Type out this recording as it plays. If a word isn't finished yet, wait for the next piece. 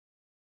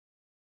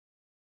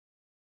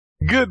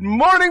Good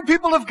morning,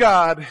 people of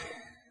God.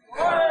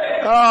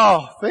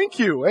 Oh, thank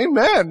you.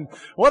 Amen.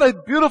 What a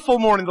beautiful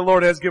morning the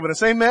Lord has given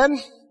us. Amen.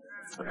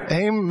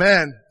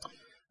 Amen.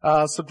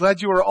 So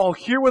glad you are all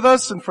here with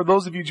us, and for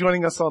those of you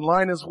joining us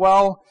online as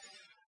well,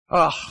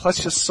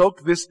 let's just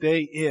soak this day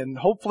in.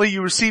 Hopefully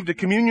you received a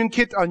communion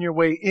kit on your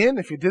way in.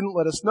 If you didn't,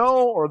 let us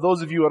know. Or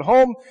those of you at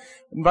home,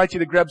 I invite you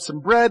to grab some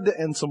bread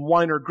and some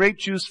wine or grape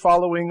juice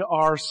following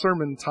our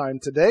sermon time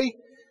today.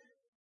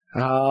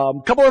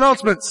 Couple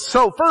announcements.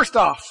 So first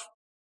off,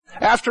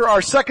 after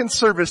our second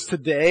service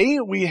today,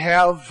 we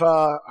have,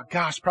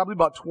 probably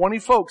about 20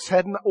 folks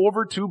heading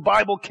over to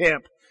Bible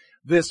camp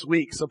this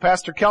week. So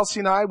Pastor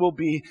Kelsey and I will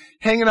be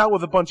hanging out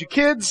with a bunch of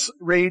kids,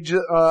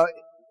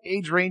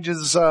 age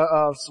ranges,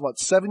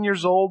 7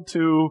 years old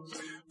to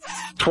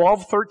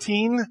 12,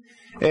 13.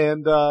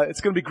 And,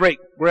 it's gonna be great.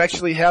 We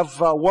actually have,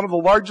 one of the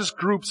largest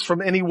groups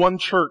from any one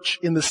church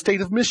in the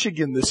state of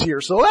Michigan this year.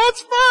 So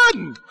that's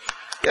fun!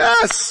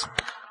 Yes!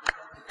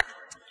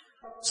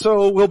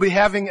 So we'll be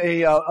having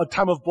a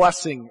time of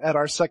blessing at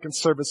our second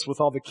service with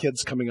all the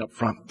kids coming up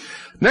front.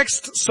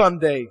 Next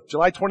Sunday,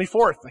 July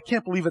 24th, I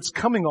can't believe it's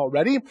coming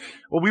already.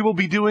 Well, we will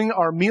be doing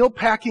our meal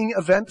packing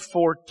event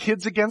for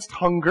Kids Against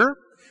Hunger.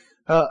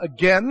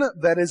 Again,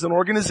 that is an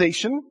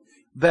organization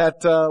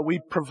that we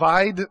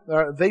provide.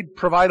 They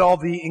provide all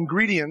the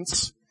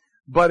ingredients,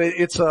 but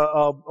it's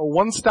a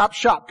one-stop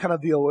shop kind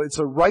of deal. It's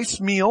a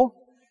rice meal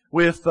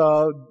with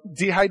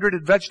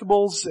dehydrated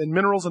vegetables and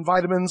minerals and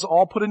vitamins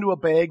all put into a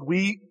bag.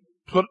 We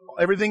put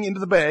everything into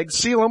the bag,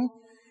 seal them,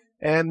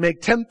 and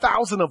make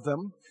 10,000 of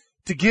them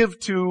to give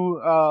to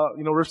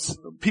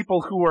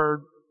people who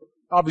are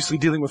obviously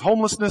dealing with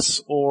homelessness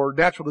or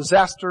natural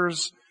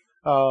disasters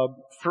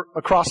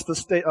across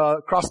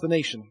the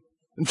nation.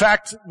 In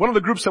fact, one of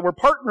the groups that we're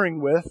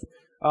partnering with,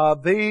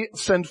 they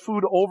send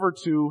food over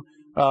to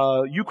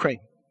Ukraine,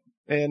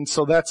 and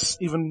so that's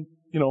even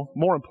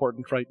more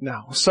important right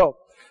now. So.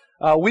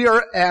 We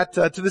are at,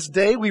 to this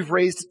day, we've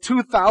raised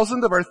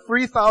 $2,000 of our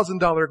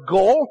 $3,000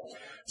 goal.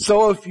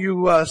 So if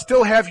you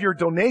still have your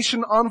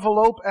donation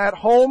envelope at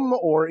home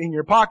or in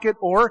your pocket,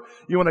 or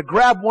you want to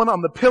grab one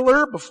on the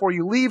pillar before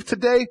you leave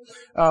today,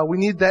 we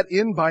need that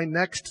in by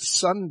next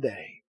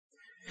Sunday.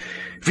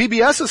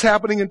 VBS is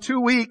happening in 2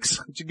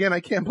 weeks, which again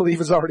I can't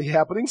believe is already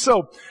happening.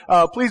 So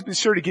please be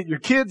sure to get your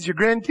kids, your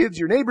grandkids,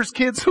 your neighbors'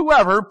 kids,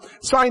 whoever,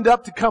 signed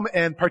up to come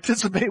and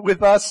participate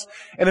with us.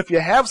 And if you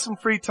have some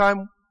free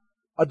time,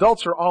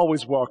 adults are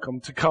always welcome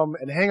to come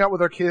and hang out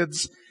with our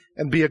kids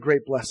and be a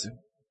great blessing.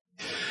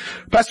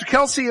 Pastor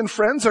Kelsey and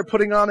friends are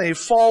putting on a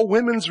fall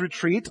women's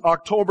retreat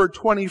October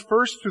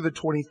 21st through the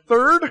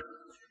 23rd.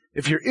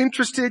 If you're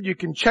interested, you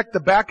can check the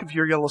back of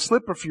your yellow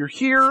slip if you're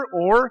here,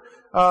 or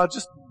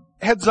just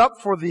heads up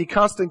for the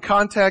constant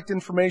contact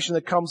information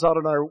that comes out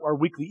in our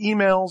weekly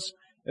emails.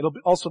 It'll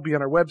also be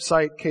on our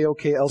website,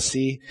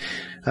 koklc.org.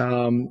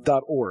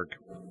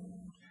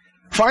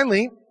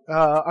 Finally,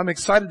 I'm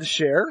excited to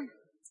share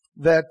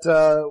that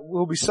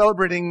we'll be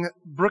celebrating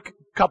Brooke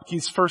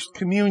Kupke's first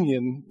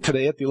communion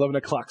today at the 11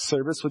 o'clock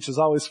service, which is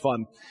always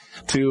fun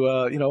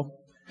to,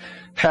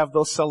 have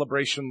those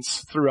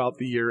celebrations throughout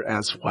the year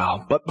as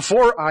well. But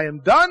before I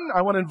am done,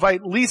 I want to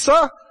invite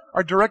Lisa,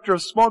 our Director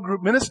of Small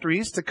Group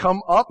Ministries, to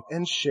come up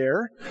and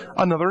share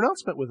another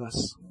announcement with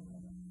us.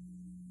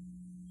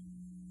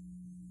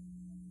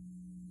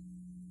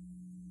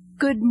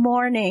 Good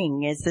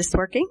morning. Is this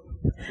working?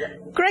 Yeah.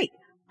 Great.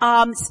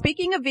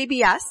 Speaking of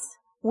VBS,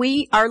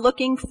 we are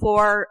looking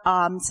for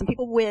some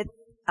people with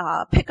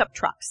pickup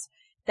trucks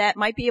that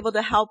might be able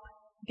to help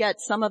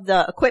get some of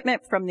the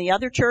equipment from the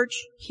other church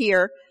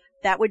here.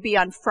 That would be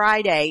on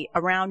Friday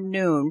around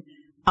noon.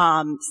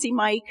 See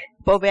Mike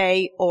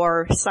Beauvais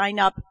or sign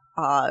up.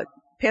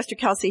 Pastor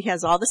Kelsey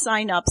has all the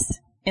sign-ups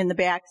in the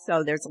back,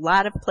 so there's a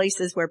lot of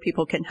places where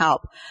people can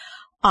help.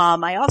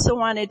 I also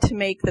wanted to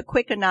make the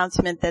quick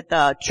announcement that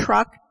the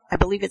truck, I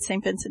believe it's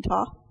St. Vincent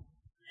Hall,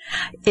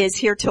 is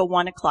here till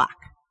 1 o'clock.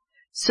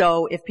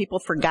 So if people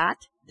forgot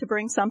to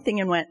bring something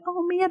and went,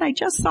 oh man, I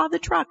just saw the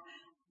truck,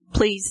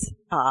 please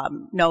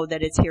know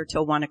that it's here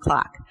till 1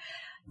 o'clock.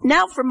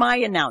 Now for my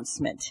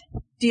announcement.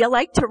 Do you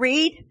like to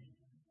read?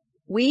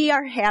 We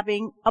are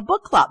having a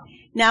book club.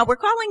 Now we're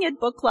calling it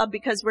book club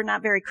because we're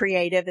not very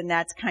creative, and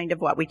that's kind of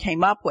what we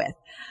came up with.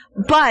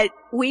 But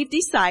we've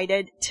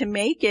decided to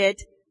make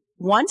it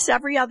once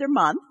every other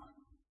month,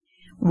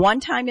 one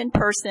time in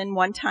person,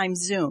 one time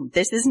Zoom.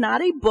 This is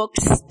not a book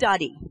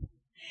study.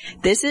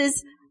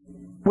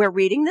 We're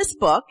reading this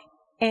book,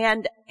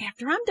 and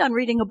after I'm done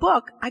reading a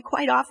book, I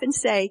quite often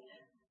say,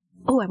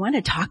 oh, I want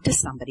to talk to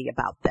somebody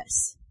about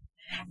this.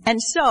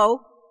 And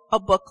so, a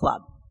book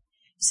club.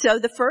 So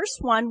the first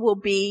one will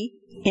be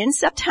in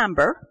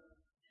September.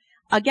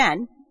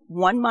 Again,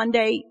 one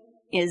Monday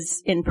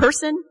is in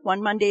person,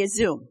 one Monday is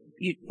Zoom.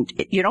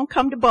 You don't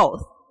come to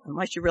both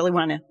unless you really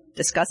want to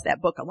discuss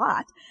that book a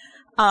lot.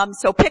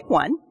 So pick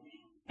one.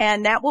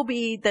 And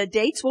the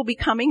dates will be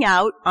coming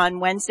out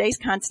on Wednesday's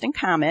Constant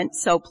Comment,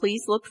 so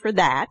please look for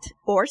that,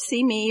 or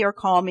see me or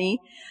call me.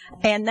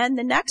 And then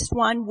the next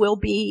one will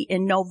be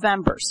in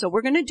November, so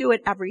we're going to do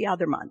it every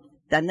other month.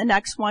 Then the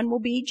next one will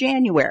be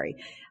January.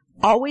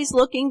 Always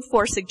looking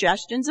for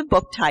suggestions of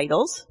book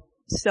titles,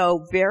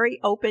 so very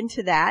open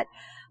to that.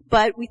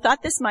 But we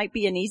thought this might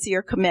be an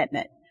easier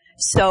commitment.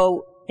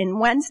 So in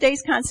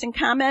Wednesday's Constant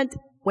Comment,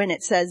 when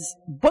it says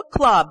book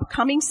club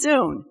coming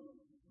soon,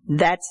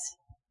 that's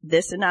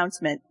this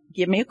announcement.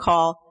 Give me a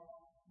call.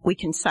 We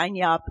can sign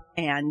you up,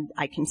 and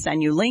I can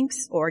send you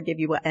links or give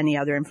you any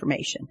other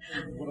information.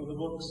 What are the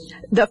books?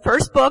 The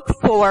first book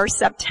for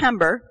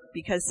September,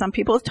 because some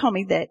people have told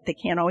me that they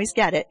can't always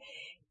get it,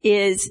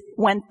 is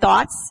When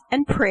Thoughts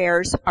and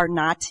Prayers Are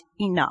Not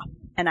Enough.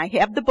 And I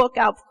have the book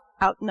out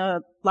in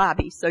the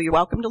lobby, so you're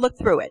welcome to look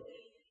through it.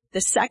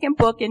 The second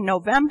book in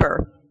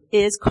November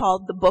is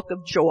called The Book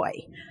of Joy.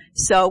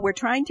 So we're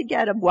trying to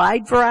get a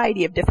wide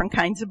variety of different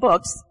kinds of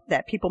books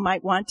that people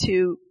might want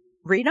to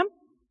read them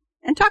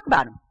and talk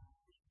about them.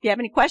 If you have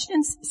any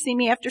questions, see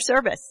me after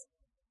service.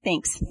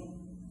 Thanks.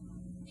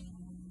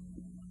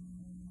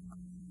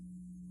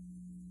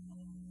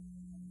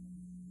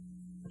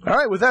 All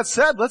right, with that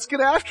said, let's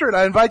get after it.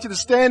 I invite you to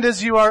stand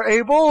as you are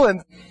able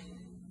and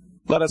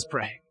let us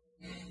pray.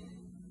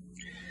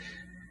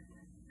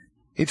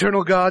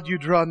 Eternal God, you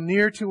draw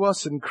near to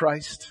us in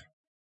Christ,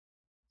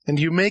 and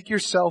you make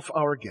yourself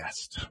our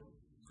guest.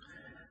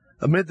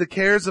 Amid the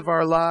cares of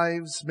our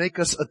lives, make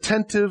us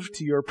attentive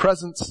to your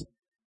presence,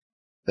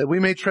 that we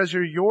may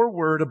treasure your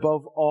word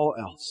above all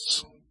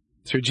else.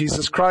 Through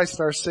Jesus Christ,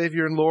 our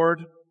Savior and Lord,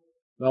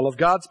 and all of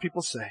God's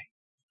people say,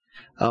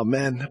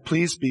 Amen.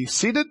 Please be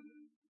seated.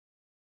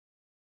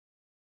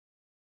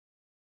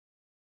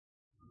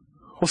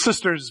 Well,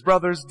 sisters,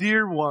 brothers,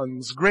 dear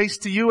ones, grace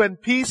to you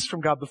and peace from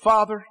God the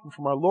Father and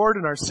from our Lord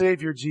and our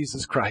Savior,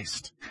 Jesus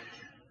Christ.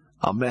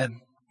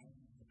 Amen.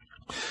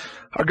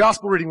 Our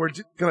gospel reading, we're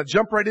going to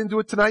jump right into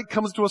it tonight,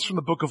 comes to us from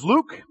the book of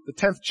Luke, the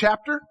 10th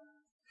chapter.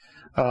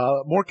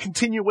 More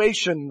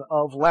continuation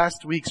of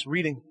last week's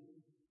reading,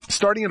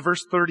 starting in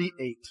verse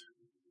 38.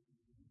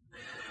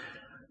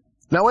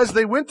 Now as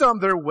they went on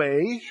their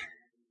way,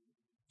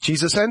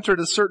 Jesus entered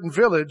a certain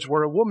village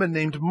where a woman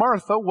named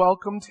Martha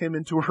welcomed him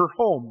into her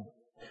home.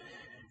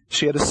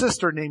 She had a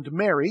sister named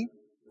Mary,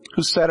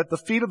 who sat at the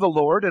feet of the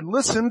Lord and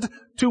listened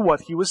to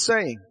what he was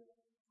saying.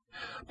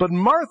 But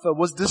Martha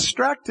was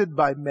distracted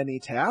by many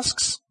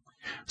tasks,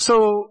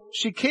 so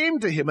she came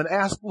to him and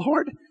asked,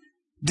 Lord,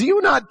 do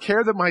you not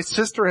care that my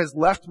sister has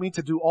left me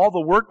to do all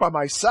the work by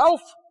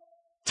myself?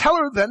 Tell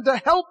her then to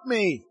help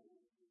me.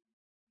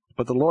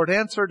 But the Lord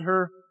answered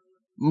her,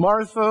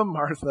 Martha,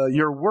 Martha,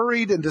 you're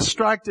worried and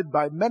distracted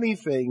by many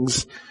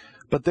things,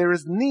 but there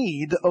is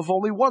need of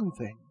only one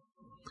thing.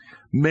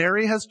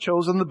 Mary has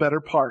chosen the better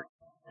part,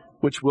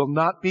 which will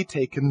not be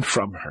taken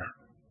from her.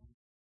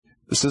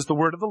 This is the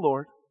word of the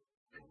Lord.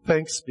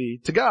 Thanks be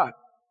to God.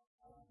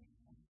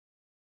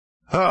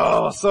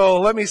 So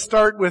let me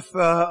start with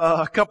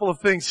a couple of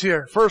things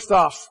here. First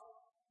off,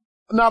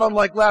 not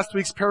unlike last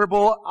week's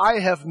parable, I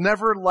have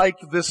never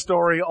liked this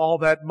story all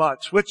that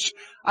much, which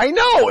I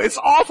know it's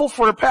awful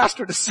for a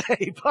pastor to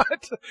say,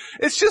 but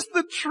it's just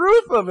the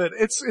truth of it.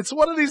 It's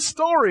one of these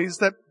stories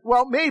that,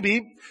 well,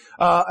 maybe,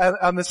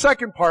 and the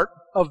second part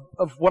of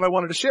what I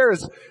wanted to share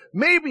is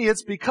maybe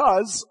it's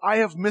because I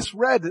have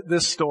misread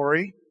this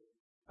story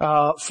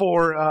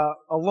for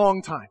a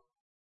long time.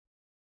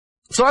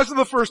 So as to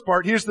the first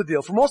part, here's the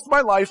deal. For most of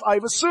my life,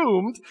 I've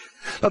assumed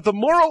that the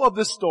moral of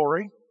this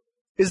story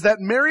is that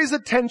Mary's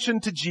attention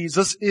to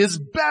Jesus is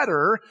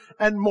better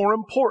and more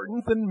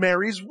important than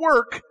Mary's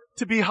work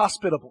to be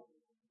hospitable.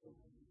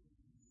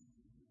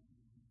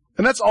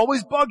 And that's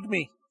always bugged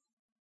me.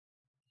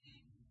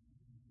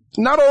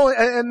 Not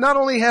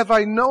only have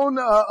I known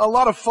a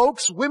lot of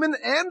folks, women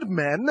and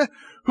men,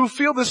 who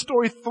feel this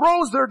story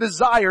throws their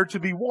desire to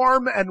be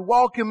warm and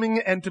welcoming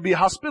and to be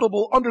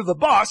hospitable under the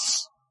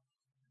bus,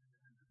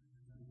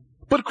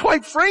 but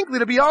quite frankly,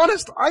 to be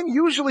honest, I'm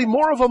usually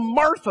more of a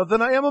Martha than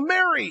I am a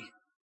Mary.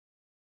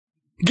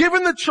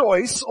 Given the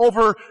choice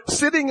over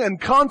sitting and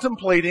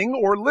contemplating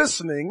or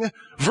listening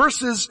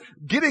versus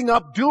getting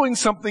up, doing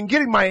something,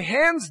 getting my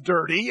hands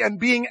dirty and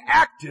being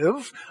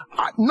active,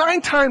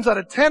 9 times out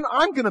of 10,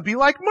 I'm going to be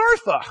like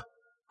Martha.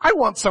 I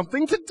want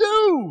something to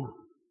do.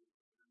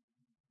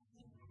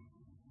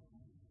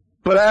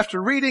 But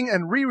after reading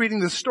and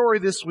rereading the story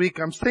this week,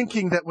 I'm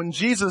thinking that when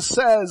Jesus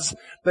says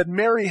that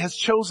Mary has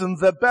chosen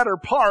the better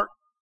part,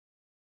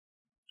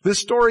 this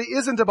story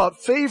isn't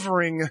about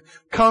favoring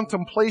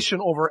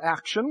contemplation over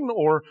action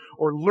or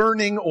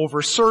learning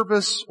over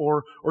service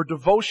or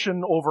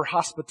devotion over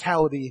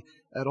hospitality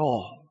at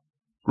all.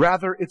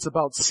 Rather, it's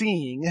about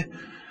seeing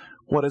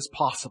what is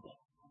possible.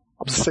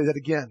 I'll just say that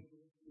again.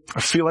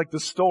 I feel like the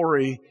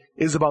story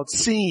is about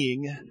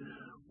seeing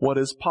what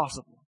is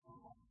possible.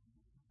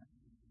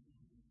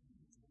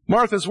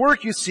 Martha's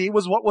work, you see,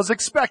 was what was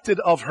expected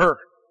of her.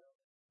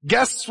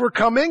 Guests were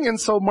coming, and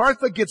so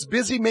Martha gets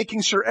busy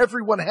making sure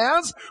everyone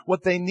has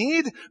what they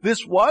need.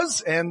 This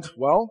was, and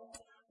well,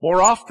 more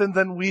often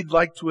than we'd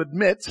like to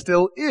admit,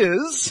 still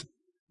is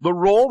the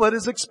role that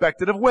is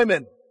expected of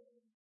women.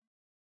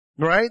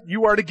 Right?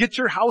 You are to get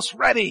your house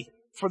ready.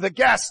 for the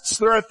guests.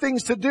 There are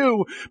things to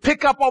do.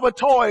 Pick up all the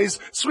toys,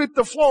 sweep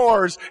the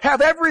floors,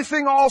 have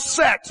everything all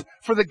set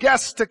for the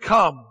guests to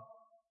come.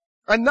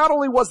 And not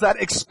only was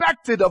that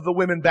expected of the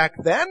women back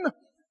then,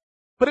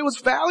 but it was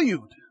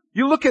valued.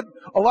 You look at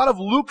a lot of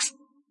Luke's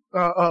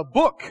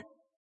book,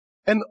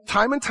 and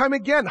time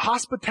again,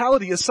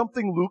 hospitality is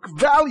something Luke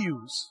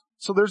values.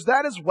 So there's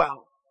that as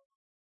well.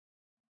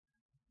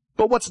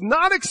 But what's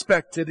not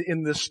expected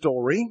in this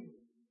story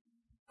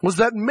was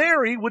that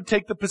Mary would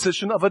take the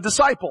position of a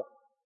disciple.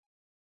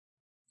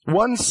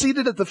 One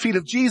seated at the feet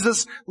of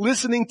Jesus,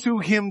 listening to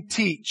him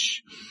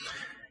teach.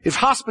 If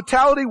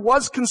hospitality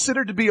was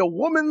considered to be a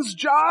woman's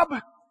job,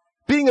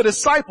 being a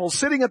disciple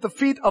sitting at the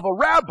feet of a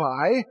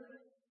rabbi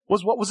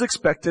was what was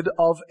expected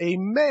of a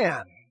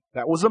man.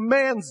 That was a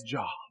man's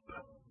job.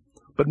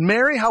 But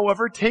Mary,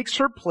 however, takes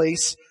her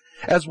place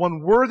as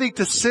one worthy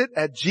to sit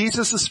at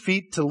Jesus'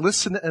 feet to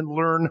listen and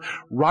learn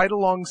right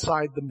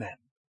alongside the men.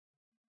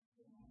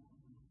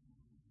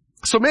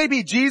 So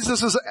maybe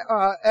Jesus'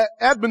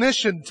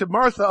 admonition to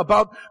Martha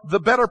about the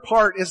better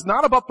part is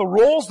not about the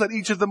roles that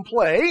each of them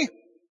play,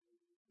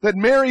 that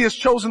Mary has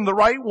chosen the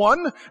right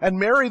one and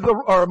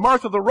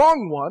Martha the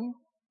wrong one,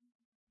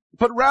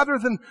 but rather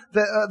than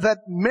that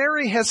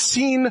Mary has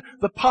seen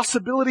the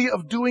possibility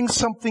of doing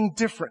something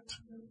different,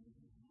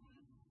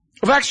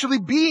 of actually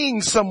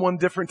being someone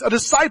different, a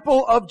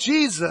disciple of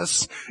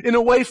Jesus in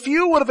a way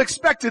few would have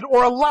expected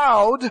or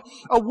allowed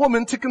a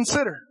woman to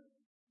consider.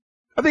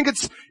 I think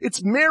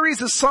it's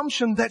Mary's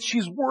assumption that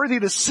she's worthy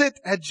to sit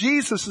at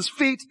Jesus'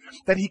 feet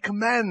that he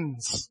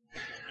commends.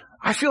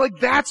 I feel like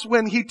that's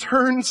when he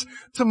turns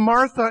to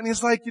Martha and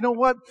he's like, you know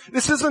what?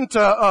 This isn't,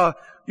 kind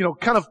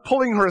of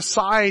pulling her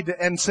aside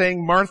and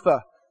saying,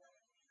 Martha,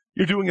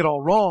 you're doing it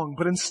all wrong.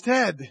 But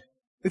instead,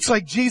 it's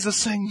like Jesus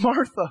saying,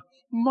 Martha,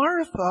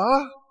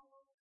 Martha,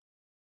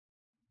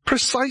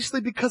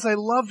 precisely because I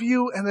love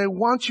you and I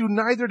want you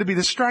neither to be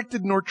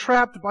distracted nor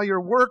trapped by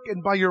your work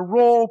and by your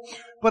role,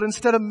 but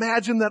instead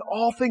imagine that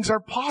all things are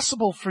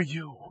possible for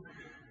you.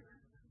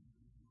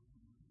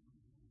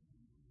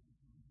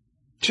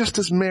 Just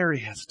as Mary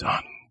has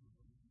done.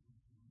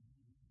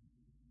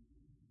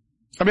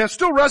 I'm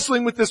still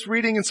wrestling with this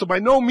reading, and so by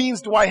no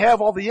means do I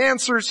have all the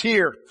answers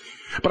here.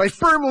 But I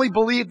firmly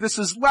believe this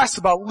is less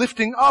about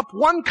lifting up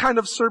one kind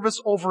of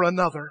service over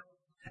another,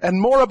 and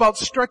more about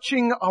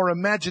stretching our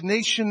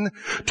imagination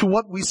to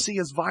what we see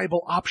as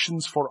viable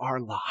options for our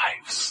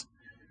lives.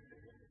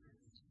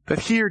 That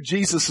here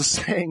Jesus is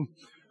saying,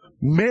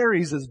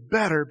 Mary's is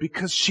better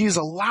because she's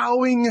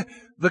allowing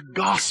the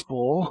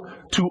gospel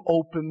to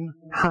open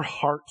her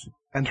heart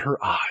and her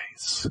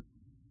eyes.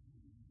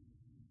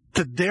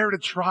 To dare to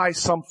try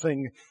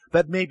something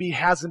that maybe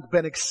hasn't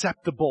been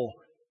acceptable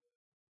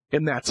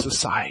in that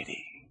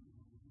society.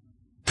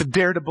 To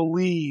dare to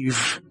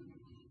believe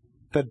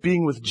that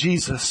being with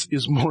Jesus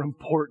is more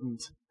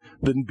important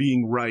than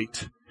being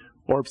right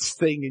or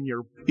staying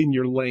in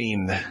your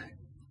lane.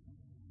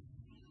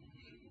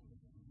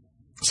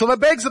 So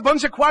that begs a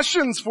bunch of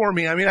questions for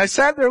me. I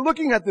sat there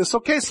looking at this.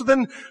 Okay, so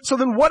then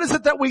what is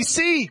it that we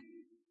see?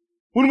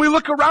 When we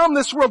look around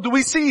this world, do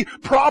we see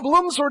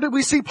problems or do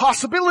we see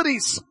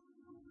possibilities?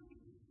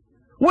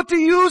 What do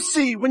you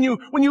see when you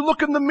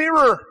look in the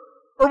mirror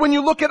or when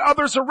you look at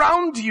others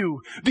around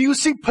you? Do you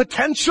see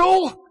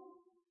potential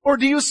or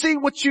do you see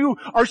what you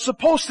are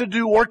supposed to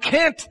do or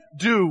can't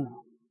do?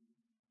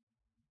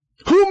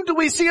 Whom do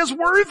we see as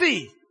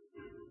worthy?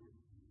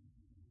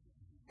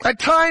 At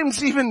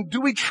times even,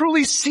 do we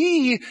truly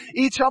see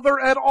each other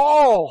at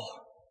all?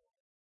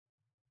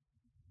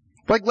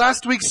 Like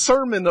last week's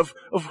sermon of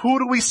who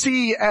do we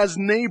see as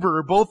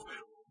neighbor, both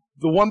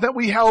the one that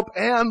we help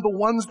and the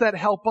ones that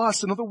help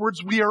us. In other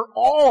words, we are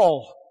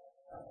all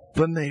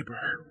the neighbor.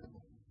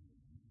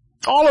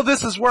 All of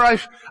this is where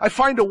I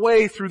find a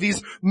way through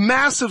these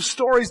massive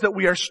stories that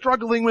we are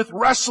struggling with,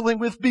 wrestling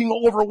with, being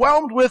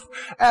overwhelmed with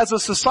as a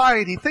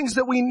society. Things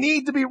that we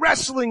need to be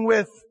wrestling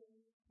with.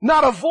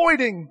 Not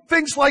avoiding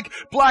things like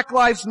Black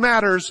Lives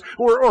Matters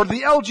or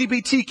the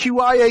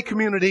LGBTQIA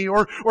community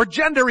or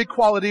gender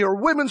equality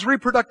or women's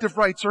reproductive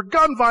rights or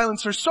gun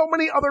violence or so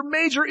many other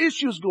major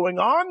issues going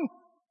on.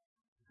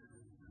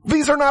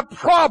 These are not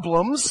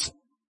problems.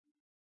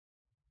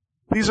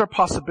 These are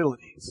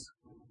possibilities.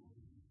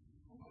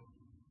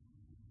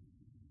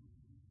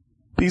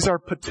 These are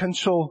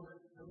potential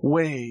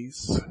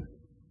ways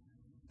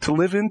to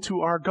live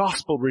into our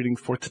gospel reading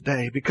for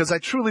today, because I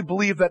truly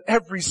believe that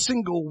every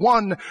single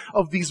one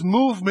of these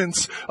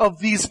movements, of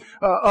these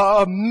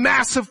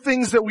massive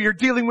things that we are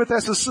dealing with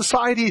as a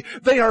society,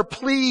 they are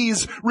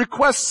pleas,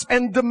 requests,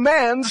 and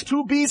demands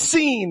to be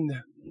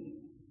seen.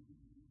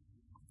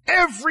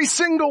 Every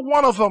single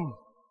one of them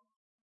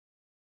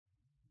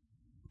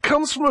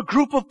comes from a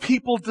group of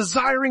people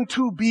desiring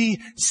to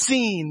be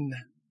seen,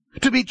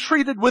 to be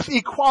treated with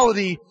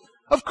equality.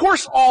 Of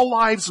course all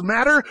lives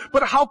matter,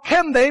 but how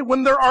can they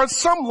when there are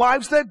some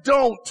lives that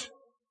don't?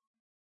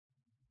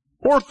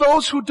 Or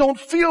those who don't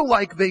feel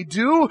like they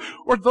do,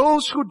 or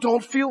those who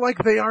don't feel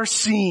like they are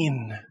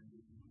seen.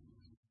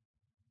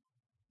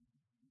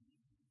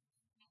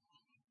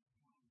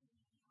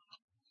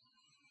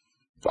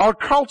 Our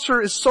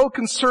culture is so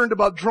concerned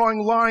about drawing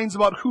lines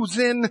about who's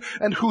in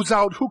and who's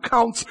out, who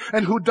counts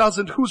and who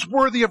doesn't, who's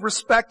worthy of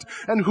respect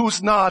and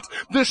who's not.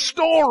 This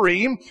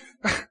story,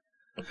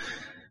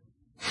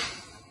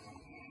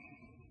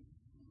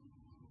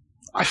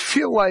 I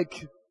feel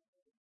like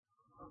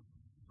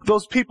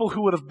those people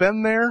who would have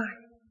been there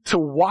to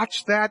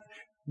watch that,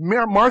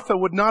 Martha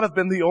would not have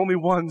been the only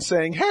one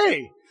saying,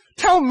 "Hey,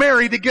 tell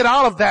Mary to get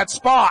out of that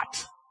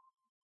spot.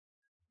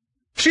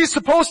 She's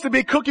supposed to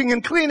be cooking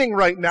and cleaning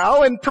right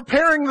now and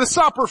preparing the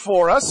supper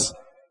for us,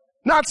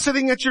 not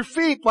sitting at your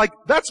feet like,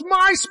 that's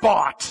my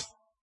spot."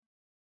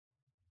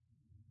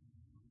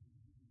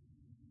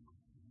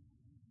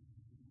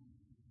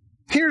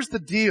 Here's the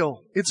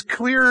deal. It's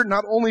clear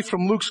not only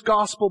from Luke's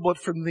gospel, but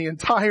from the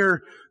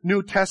entire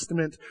New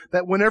Testament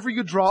that whenever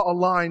you draw a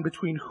line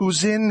between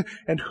who's in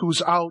and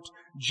who's out,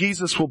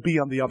 Jesus will be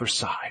on the other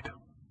side.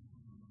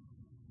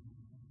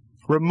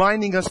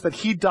 Reminding us that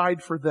He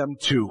died for them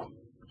too.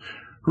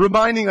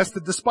 Reminding us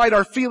that despite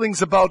our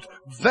feelings about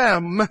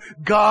them,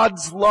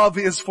 God's love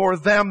is for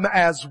them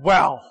as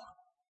well.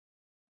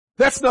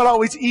 That's not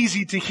always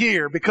easy to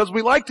hear because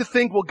we like to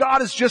think, well,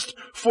 God is just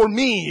for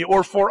me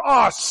or for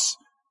us.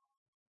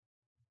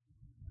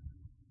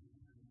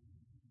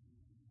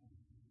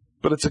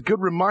 But it's a good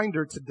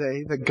reminder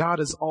today that God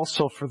is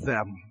also for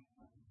them.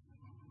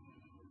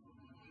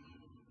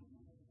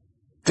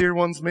 Dear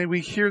ones, may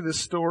we hear this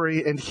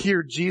story and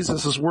hear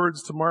Jesus'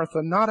 words to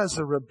Martha, not as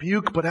a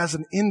rebuke, but as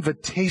an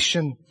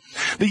invitation.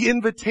 The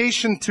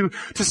invitation to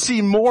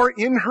see more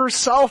in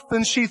herself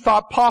than she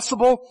thought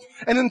possible,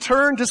 and in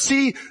turn to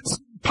see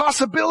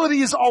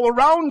possibilities all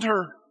around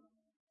her.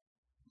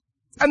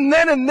 And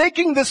then in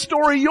making this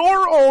story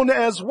your own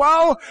as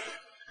well,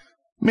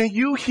 may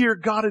you hear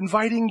God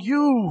inviting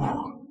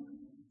you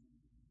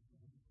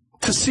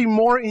to see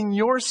more in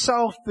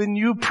yourself than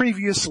you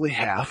previously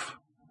have.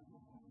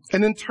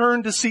 And in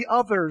turn to see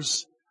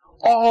others,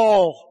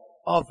 all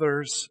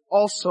others,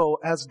 also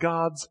as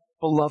God's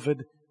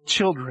beloved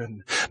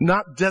children.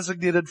 Not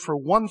designated for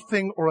one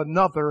thing or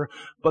another,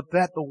 but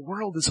that the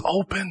world is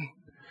open.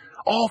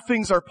 All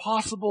things are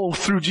possible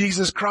through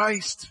Jesus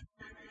Christ.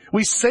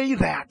 We say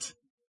that.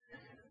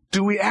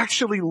 Do we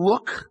actually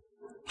look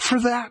for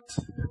that?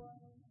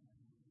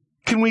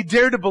 Can we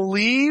dare to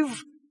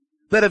believe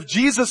that if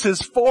Jesus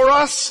is for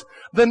us,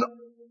 then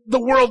the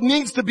world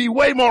needs to be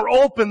way more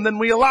open than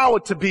we allow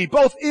it to be,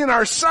 both in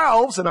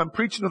ourselves, and I'm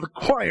preaching to the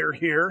choir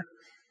here,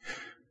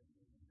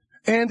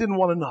 and in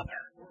one another.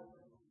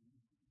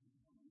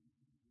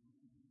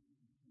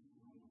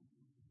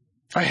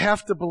 I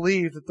have to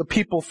believe that the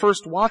people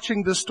first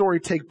watching this story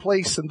take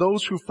place and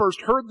those who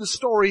first heard the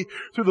story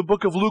through the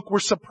book of Luke were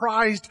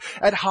surprised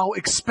at how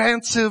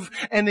expansive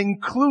and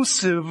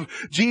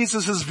inclusive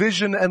Jesus'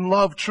 vision and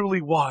love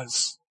truly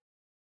was.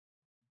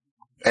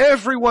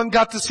 Everyone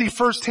got to see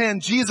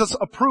firsthand Jesus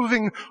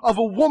approving of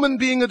a woman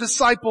being a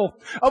disciple,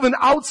 of an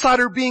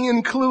outsider being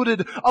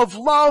included, of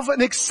love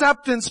and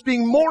acceptance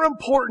being more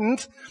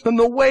important than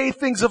the way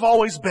things have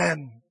always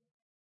been.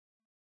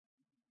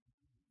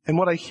 And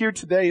what I hear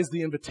today is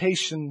the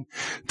invitation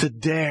to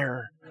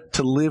dare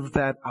to live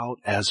that out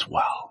as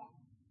well.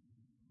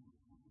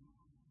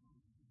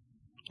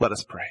 Let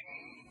us pray.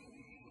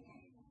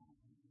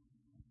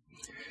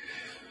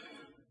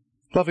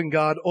 Loving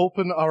God,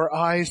 open our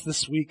eyes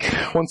this week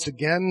once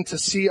again to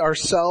see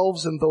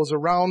ourselves and those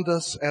around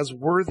us as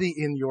worthy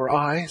in your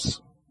eyes.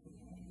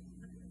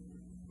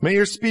 May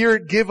your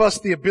Spirit give us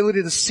the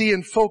ability to see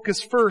and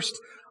focus first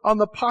on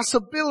the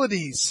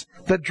possibilities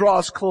that draw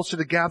us closer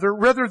together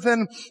rather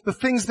than the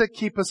things that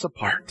keep us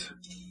apart.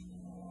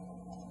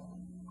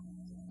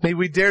 May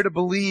we dare to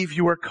believe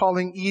you are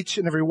calling each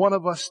and every one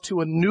of us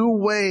to a new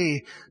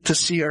way to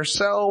see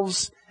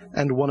ourselves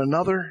and one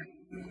another,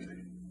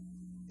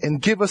 and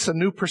give us a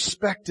new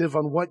perspective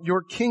on what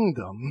your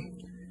kingdom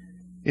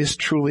is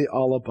truly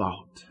all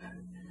about.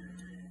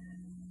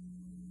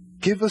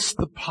 Give us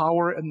the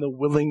power and the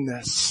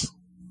willingness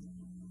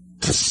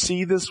to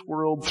see this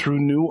world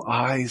through new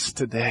eyes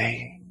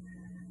today,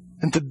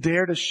 and to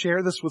dare to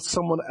share this with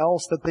someone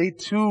else, that they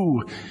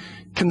too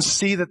can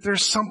see that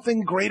there's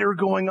something greater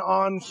going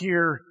on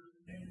here,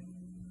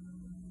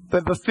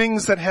 that the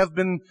things that have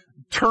been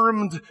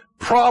termed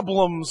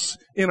problems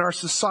in our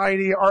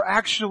society are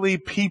actually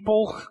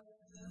people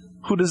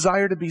who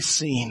desire to be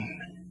seen.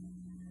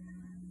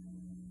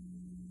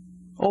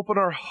 Open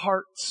our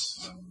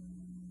hearts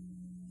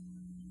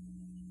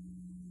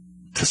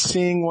to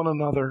seeing one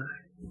another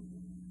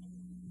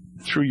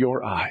through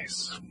your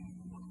eyes.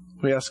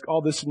 We ask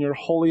all this in your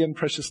holy and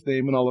precious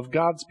name, and all of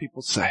God's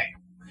people say,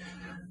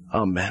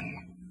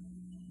 Amen.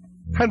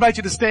 I invite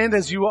you to stand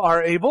as you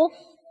are able.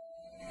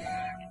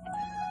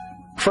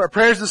 For our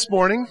prayers this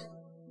morning,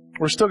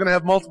 we're still going to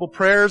have multiple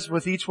prayers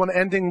with each one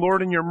ending,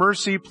 Lord, in your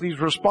mercy, please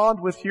respond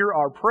with hear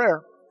our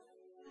prayer.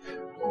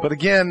 But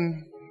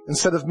again,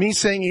 instead of me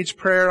saying each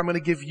prayer, I'm going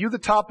to give you the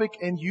topic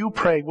and you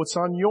pray what's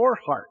on your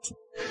heart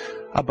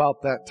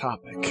about that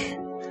topic.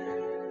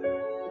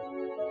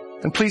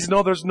 And please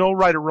know there's no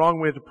right or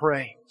wrong way to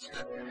pray.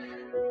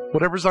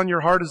 Whatever's on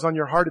your heart is on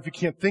your heart. If you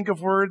can't think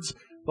of words,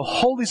 the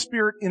Holy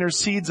Spirit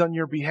intercedes on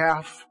your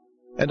behalf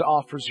and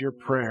offers your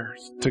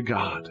prayers to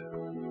God.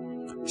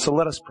 So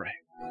let us pray.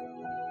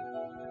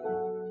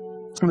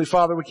 Heavenly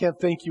Father, we can't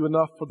thank you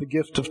enough for the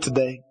gift of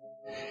today.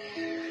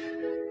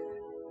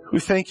 We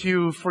thank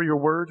you for your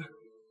word,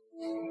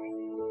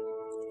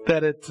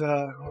 that it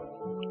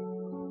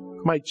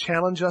might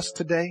challenge us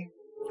today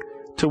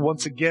to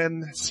once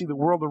again see the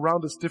world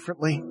around us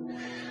differently,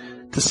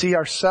 to see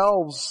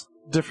ourselves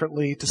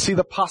differently, to see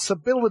the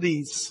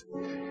possibilities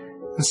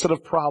instead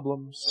of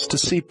problems, to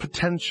see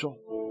potential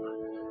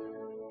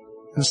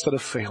instead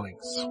of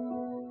failings.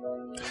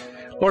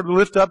 Lord, we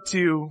lift up to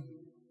you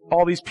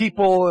all these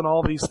people and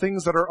all these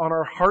things that are on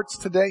our hearts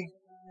today.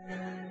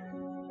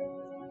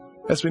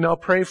 As we now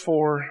pray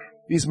for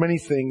these many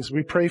things,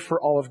 we pray for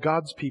all of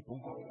God's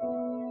people.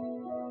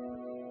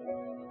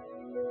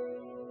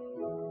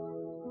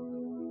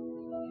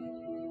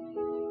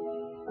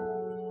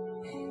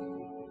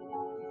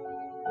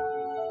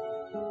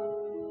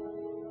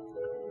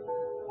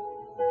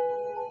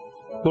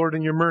 Lord,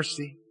 in your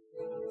mercy,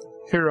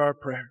 hear our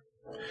prayer.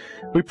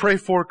 We pray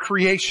for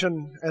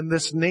creation and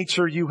this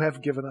nature you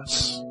have given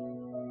us.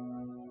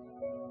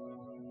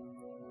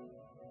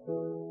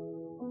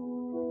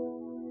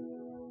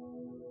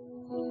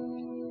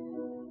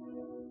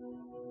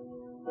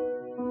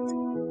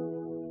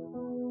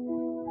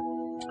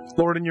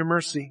 Lord, in your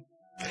mercy,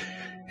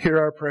 hear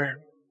our prayer.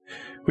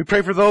 We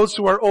pray for those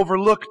who are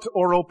overlooked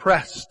or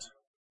oppressed.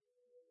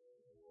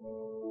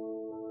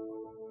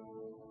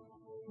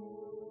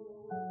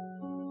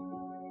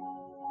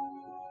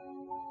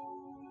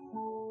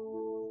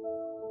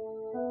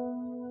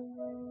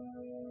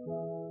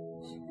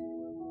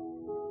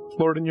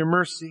 Lord, in your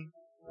mercy,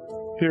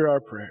 hear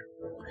our prayer.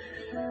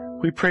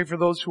 We pray for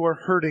those who are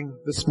hurting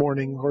this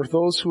morning or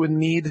those who are in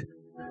need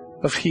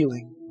of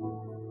healing.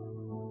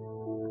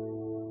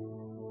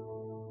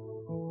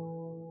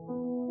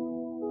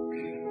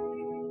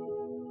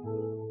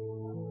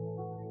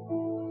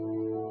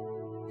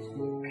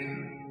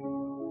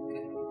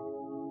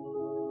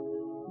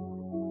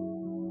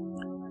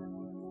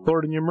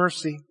 Lord, in your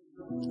mercy,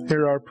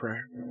 hear our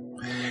prayer.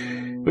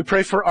 We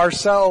pray for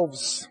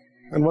ourselves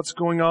and what's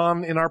going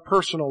on in our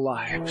personal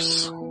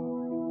lives.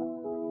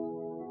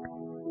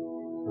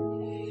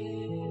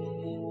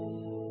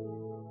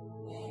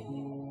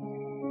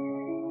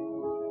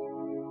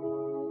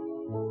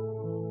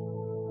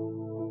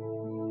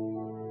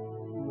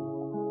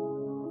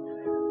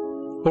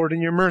 Lord,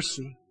 in your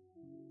mercy,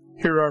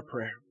 hear our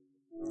prayer.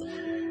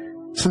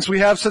 Since we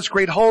have such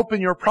great hope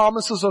in your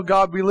promises, O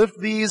God, we lift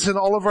these and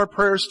all of our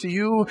prayers to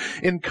you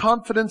in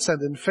confidence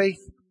and in faith,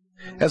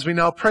 as we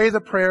now pray the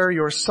prayer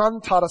your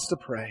Son taught us to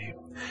pray.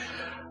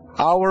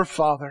 Our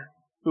Father,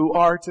 who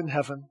art in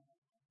heaven,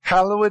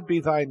 hallowed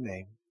be thy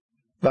name.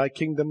 Thy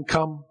kingdom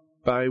come,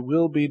 thy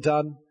will be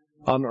done,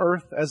 on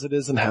earth as it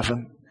is in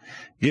heaven.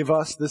 Give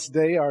us this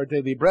day our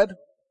daily bread,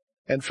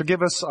 and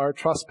forgive us our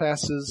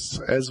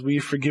trespasses as we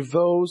forgive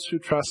those who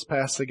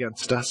trespass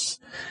against us.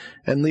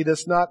 And lead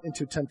us not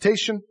into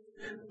temptation,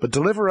 but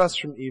deliver us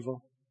from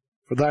evil.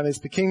 For thine is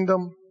the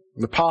kingdom,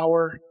 and the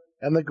power,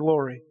 and the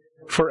glory,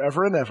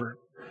 forever and ever.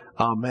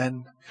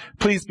 Amen.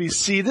 Please be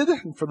seated.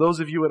 And for those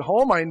of you at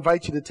home, I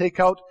invite you to take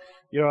out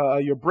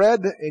your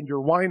bread and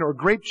your wine or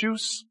grape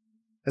juice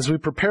as we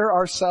prepare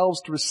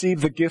ourselves to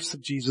receive the gifts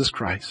of Jesus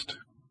Christ.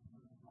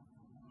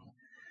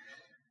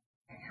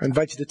 I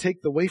invite you to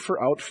take the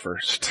wafer out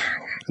first.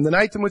 In the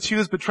night in which he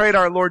was betrayed,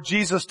 our Lord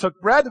Jesus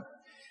took bread.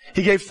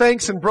 He gave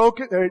thanks and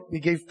broke it. He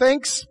gave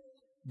thanks,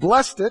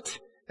 blessed it,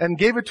 and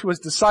gave it to his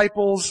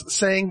disciples,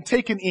 saying,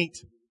 "Take and eat.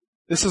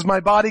 This is my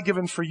body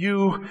given for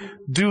you.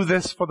 Do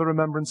this for the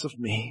remembrance of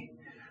me."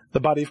 The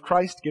body of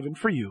Christ given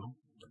for you.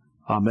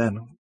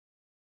 Amen.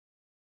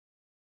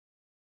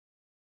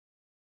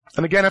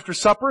 And again after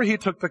supper, he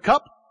took the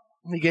cup.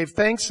 He gave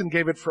thanks and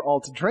gave it for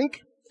all to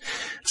drink,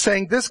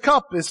 saying, "This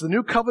cup is the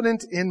new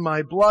covenant in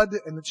my blood,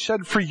 and it's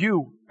shed for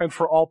you and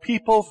for all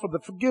people for the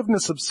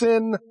forgiveness of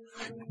sin.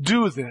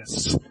 Do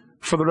this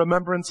for the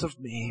remembrance of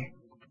me."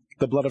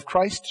 The blood of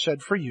Christ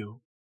shed for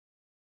you.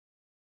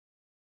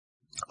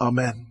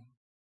 Amen.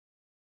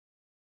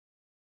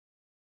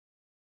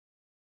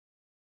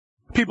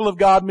 People of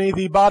God, may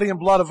the body and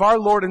blood of our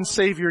Lord and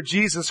Savior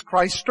Jesus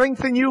Christ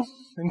strengthen you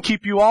and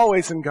keep you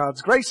always in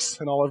God's grace.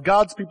 And all of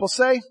God's people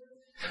say,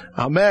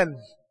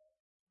 Amen.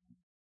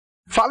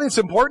 Finally, it's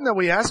important that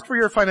we ask for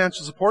your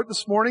financial support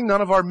this morning.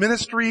 None of our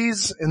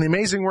ministries and the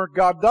amazing work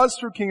God does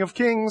through King of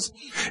Kings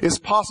is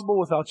possible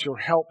without your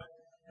help.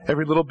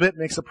 Every little bit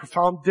makes a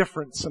profound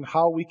difference in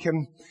how we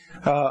can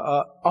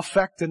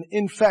affect and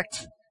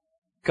infect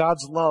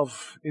God's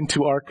love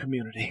into our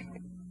community.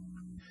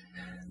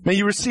 May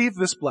you receive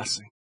this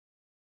blessing.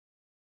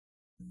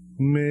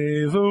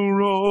 May the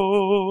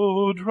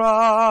road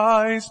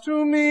rise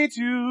to meet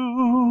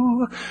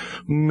you.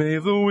 May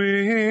the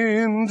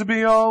wind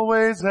be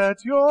always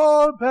at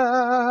your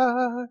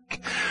back.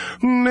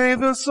 May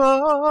the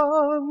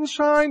sun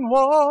shine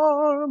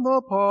warm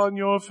upon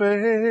your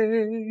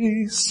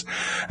face.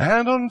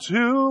 And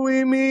until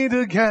we meet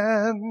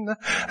again,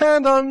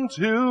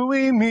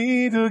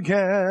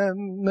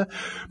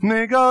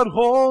 may God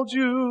hold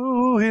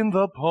you in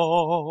the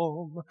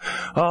palm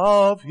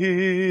of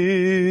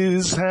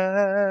His hand.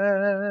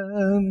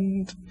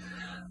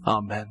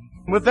 Amen.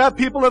 With that,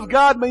 people of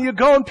God, may you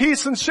go in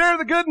peace and share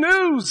the good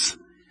news.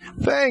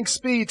 Thanks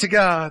be to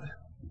God.